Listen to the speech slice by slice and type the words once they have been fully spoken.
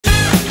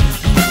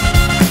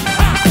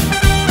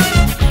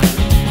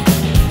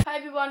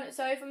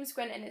sorry if I'm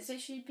squinting, it's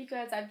literally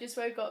because I've just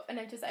woke up and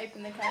I've just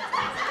opened the curtains.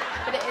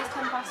 But it is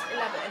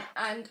 11:10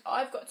 and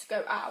I've got to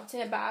go out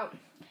in about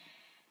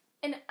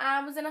an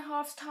hour's and a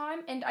half's time,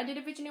 and I did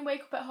originally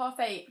wake up at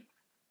 8:30,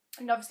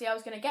 and obviously I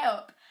was going to get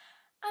up,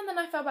 and then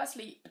I fell back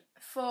asleep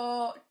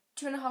for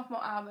 2.5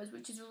 more hours,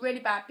 which is really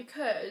bad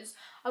because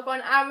I've got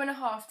an hour and a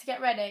half to get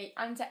ready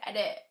and to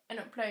edit and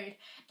upload.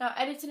 Now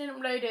editing and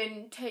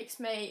uploading takes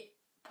me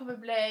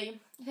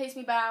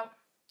about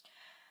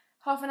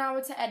half an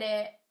hour to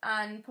edit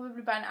and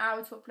probably about an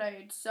hour to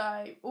upload,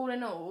 so all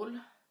in all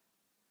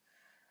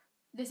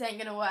this ain't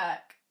gonna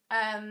work.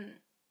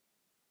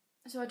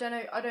 So I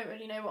don't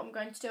really know what I'm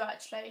going to do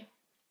actually.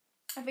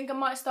 I think I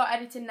might start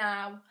editing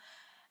now,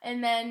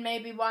 and then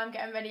maybe while I'm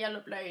getting ready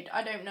I'll upload.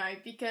 I don't know,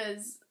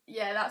 because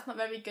yeah, that's not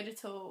very good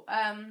at all.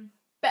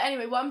 But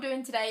anyway, what I'm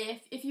doing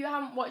today, if you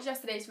haven't watched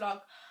yesterday's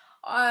vlog,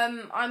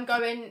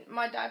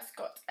 my dad's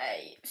got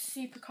a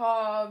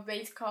supercar,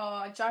 race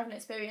car, driving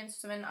experience or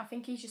something. I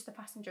think he's just a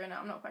passenger in it,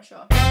 I'm not quite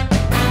sure.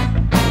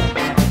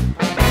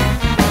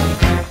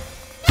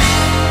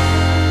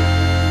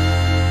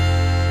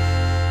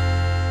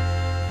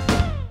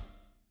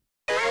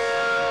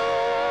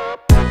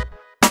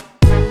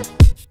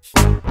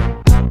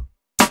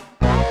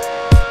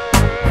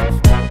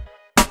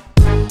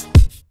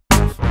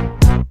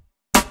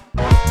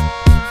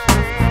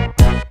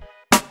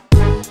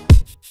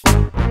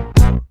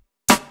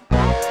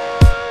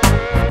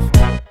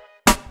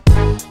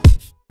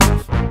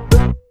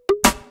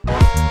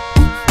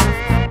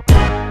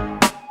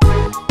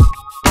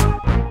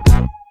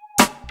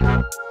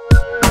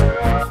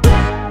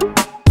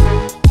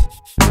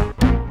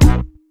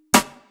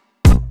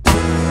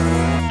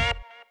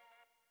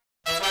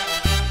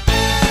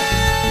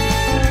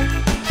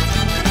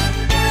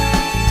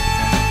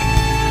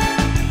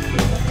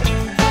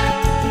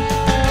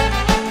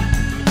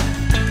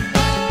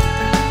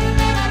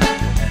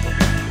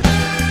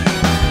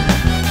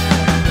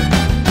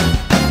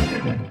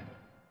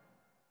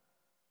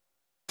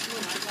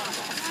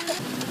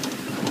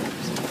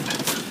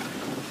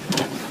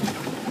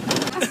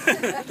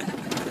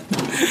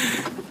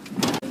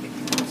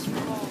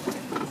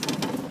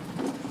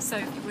 So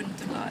you wouldn't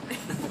have liked it.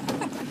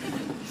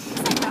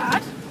 Not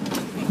bad.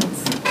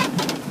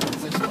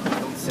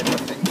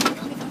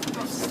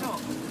 Stop.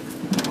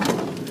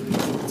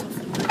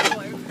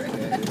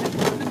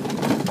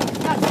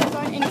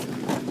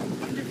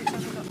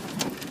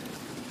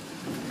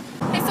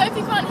 Okay, so if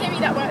you can't hear me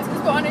that well, it's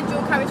because we're on a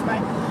dual carriageway.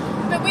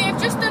 But we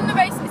have just done the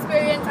racing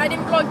experience. I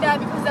didn't vlog there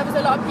because there was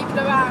a lot of people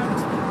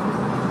around.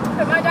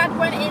 But my dad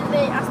went in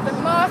the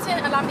Aston Martin,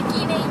 a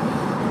Lamborghini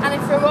and a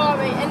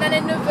Ferrari, and then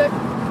another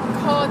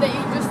car that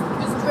he just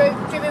was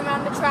driven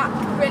around the track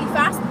really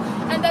fast.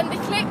 And then the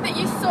clip that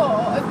you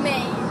saw of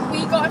me,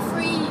 we got a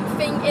free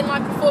thing in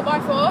like a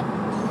 4x4,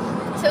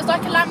 so it was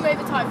like a Land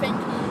Rover type thing,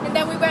 and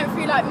then we went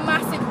through like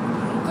massive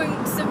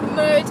gunks of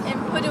mud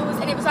and puddles,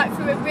 and it was like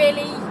through a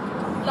really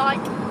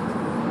like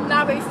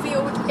narrow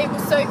field. It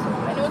was so cool,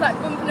 and it was like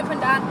bumping up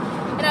and down,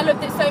 and I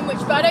loved it so much.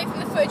 But I don't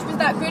think the footage was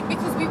that good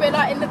because we were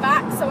like in the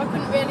back, so I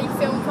couldn't really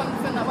film from the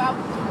front that well.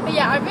 But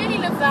yeah, I really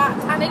love that,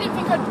 and I didn't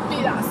think I'd do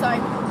that, so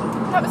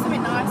that was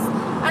something nice.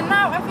 And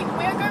now I think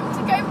we are going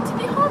to go to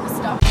the harbour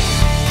stuff.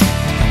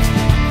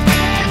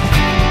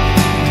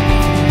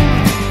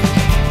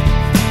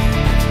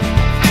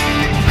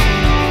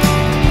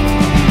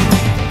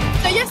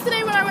 So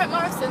yesterday when I went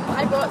Morrison's,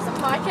 I bought some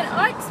Mike and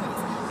Ike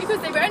sweets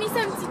because they were only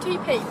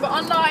 72p, but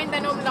online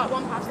they're normally like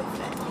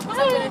 £1.50.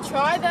 So I'm going to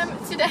try them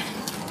today.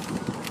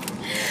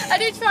 I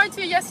did try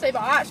two yesterday,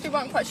 but I actually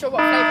wasn't quite sure what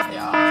flavours they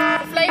are.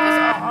 The flavours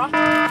are,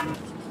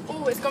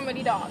 oh, it's gone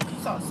really dark,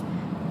 sauce.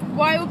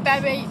 Wild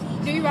berry,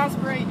 blue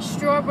raspberry,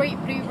 strawberry,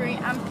 blueberry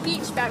and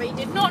peach berry.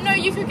 Did not know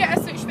you could get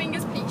a such thing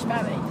as peach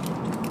berry.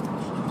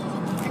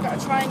 I gotta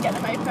try and get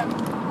them open.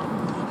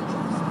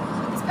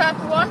 This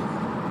purple one,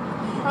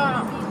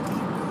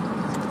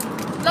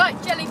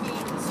 like jelly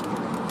beans.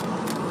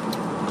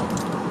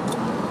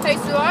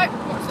 Tastes alright.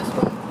 What's this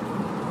one?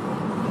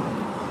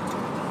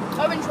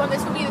 Orange one,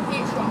 this will be the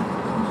peach one.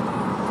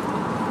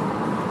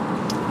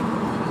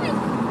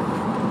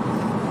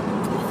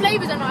 The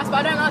flavours are nice,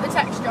 but I don't like the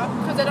texture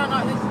because I don't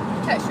like the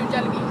texture of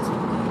jelly beans.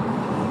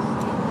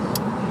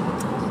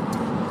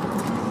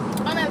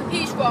 I know the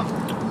peach one.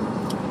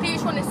 The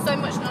peach one is so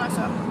much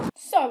nicer.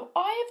 So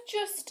I have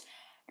just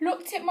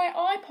looked at my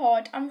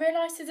iPod and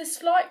realised there's a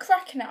slight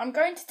crack in it. I'm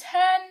going to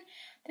turn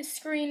the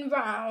screen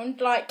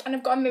round, and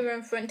I've got a mirror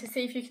in front to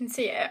see if you can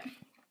see it.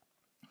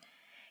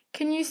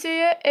 Can you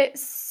see it?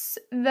 It's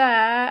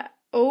there.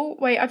 Oh,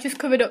 wait, I've just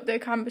covered up the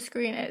camera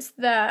screen. It's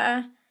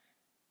there.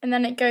 And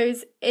then it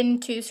goes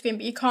into the screen,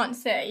 but you can't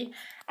see.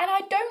 And I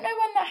don't know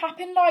when that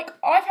happened.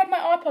 I've had my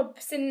iPod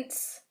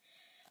since...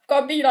 I've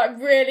got to be,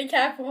 really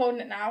careful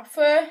holding it now.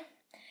 For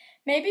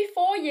maybe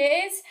 4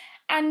 years.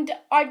 And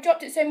I've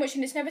dropped it so much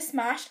and it's never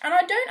smashed. And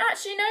I don't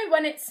actually know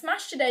when it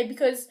smashed today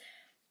because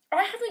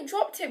I haven't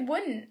dropped it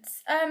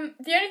once.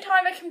 The only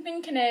time I can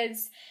think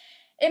is...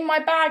 in my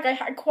bag, I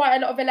had quite a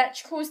lot of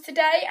electricals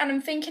today, and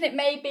I'm thinking it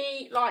may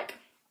be,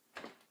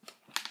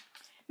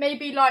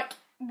 maybe like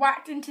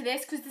whacked into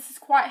this because this is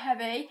quite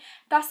heavy.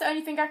 That's the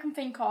only thing I can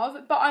think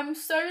of. But I'm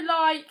so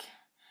like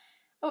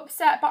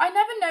upset. But I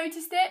never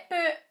noticed it.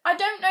 But I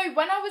don't know,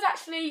 when I was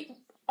actually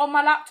on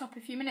my laptop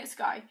a few minutes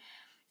ago,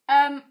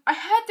 I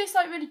heard this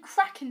like really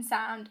cracking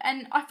sound,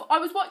 and I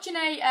was watching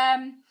a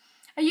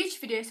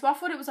YouTube video, so I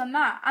thought it was on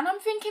that, and I'm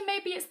thinking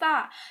maybe it's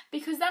that,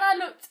 because then I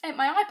looked at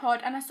my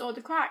iPod and I saw the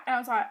crack, and I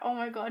was like, oh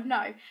my god,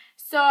 no.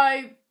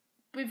 So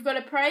we've got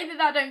to pray that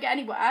that don't get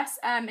any worse,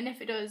 and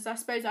if it does, I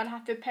suppose I'll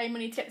have to pay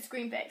money to get the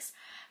screen fixed.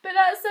 But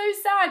that's so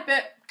sad.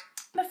 But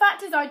the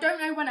fact is, I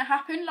don't know when it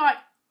happened. Like,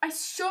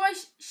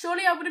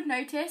 surely I would have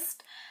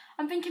noticed.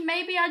 I'm thinking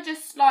maybe I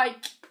just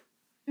like,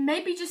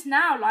 maybe just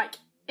now, like,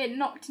 it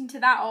knocked into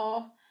that,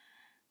 or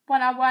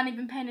when I weren't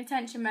even paying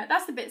attention. But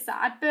that's a bit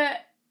sad. But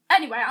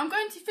anyway, I'm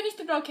going to finish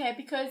the vlog here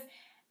because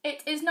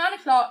it is 9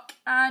 o'clock,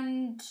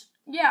 and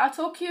yeah, I'll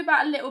talk to you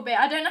about a little bit.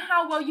 I don't know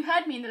how well you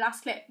heard me in the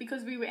last clip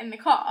because we were in the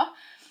car.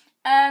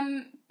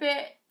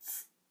 But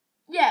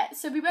yeah,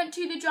 so we went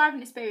to the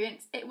driving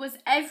experience. It was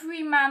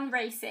Everyman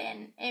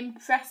Racing in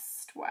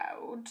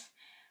Prestworld,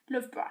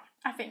 Loughborough,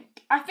 I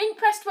think. I think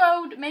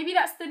Prestworld, maybe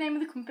that's the name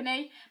of the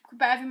company,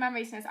 but Everyman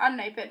Racing is, I don't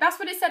know, but that's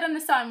what it said on the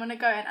sign when I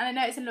go in, and I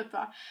know it's in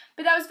Loughborough.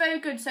 But that was very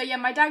good. So yeah,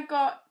 my dad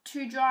got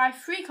to drive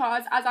 3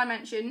 cars, as I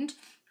mentioned,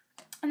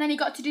 and then he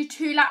got to do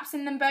 2 laps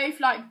in them both,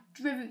 like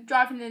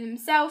driving them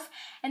himself,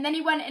 and then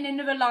he went in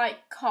another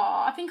like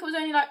car. I think it was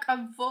only like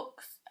a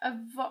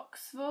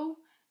Vauxhall.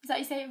 Is that how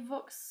you say it?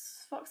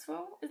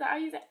 Vauxhall? Is that how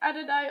you say it? I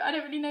don't know. I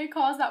don't really know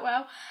cars that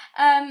well.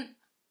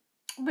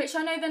 Which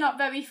I know they're not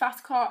very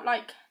fast car,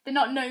 like they're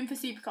not known for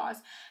supercars.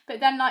 But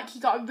then like he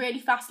got a really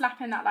fast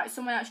lap in that, like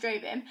someone else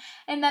drove him.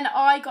 And then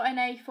I got in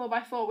a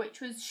 4x4, which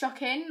was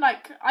shocking.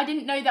 Like I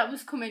didn't know that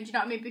was coming. Do you know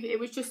what I mean? Because it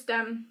was just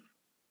a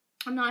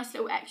nice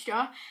little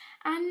extra.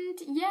 And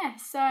yeah,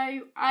 so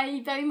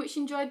I very much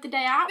enjoyed the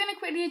day out. I'm going to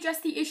quickly address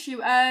the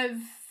issue of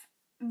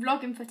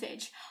vlogging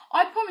footage.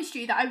 I promised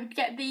you that I would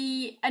get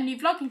a new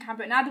vlogging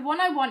camera. Now the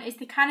one I want is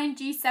the Canon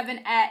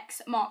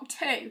G7X Mark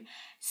II.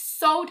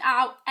 Sold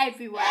out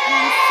everywhere, and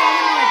I'm so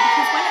annoyed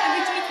because when it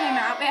originally came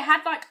out, it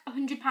had like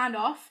 £100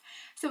 off,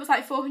 so it was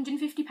like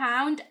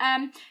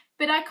 £450.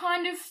 But I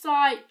kind of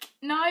like,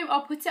 no,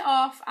 I'll put it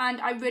off, and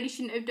I really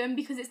shouldn't have done,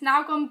 because it's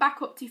now gone back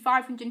up to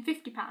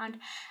 £550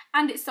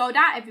 and it's sold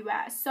out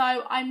everywhere. So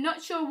I'm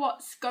not sure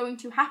what's going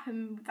to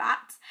happen with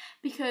that,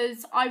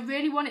 because I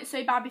really want it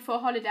so bad before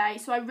holiday,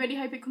 so I really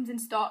hope it comes in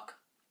stock.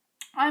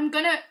 I'm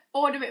going to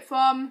order it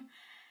from,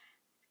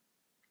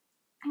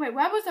 wait,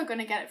 where was I going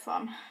to get it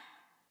from?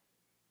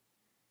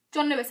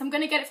 John Lewis. I'm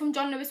going to get it from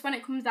John Lewis when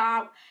it comes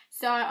out,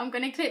 so I'm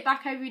going to click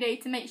back every day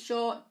to make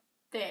sure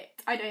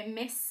that I don't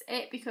miss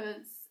it,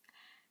 because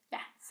yeah,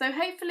 so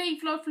hopefully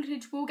vlog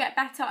footage will get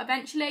better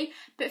eventually,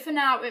 but for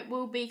now it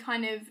will be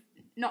kind of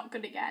not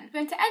good again. I'm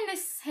going to end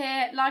this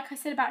here, like I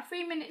said about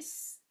 3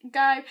 minutes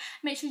ago.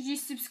 Make sure you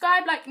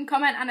subscribe, like and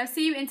comment, and I'll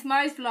see you in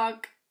tomorrow's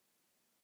vlog.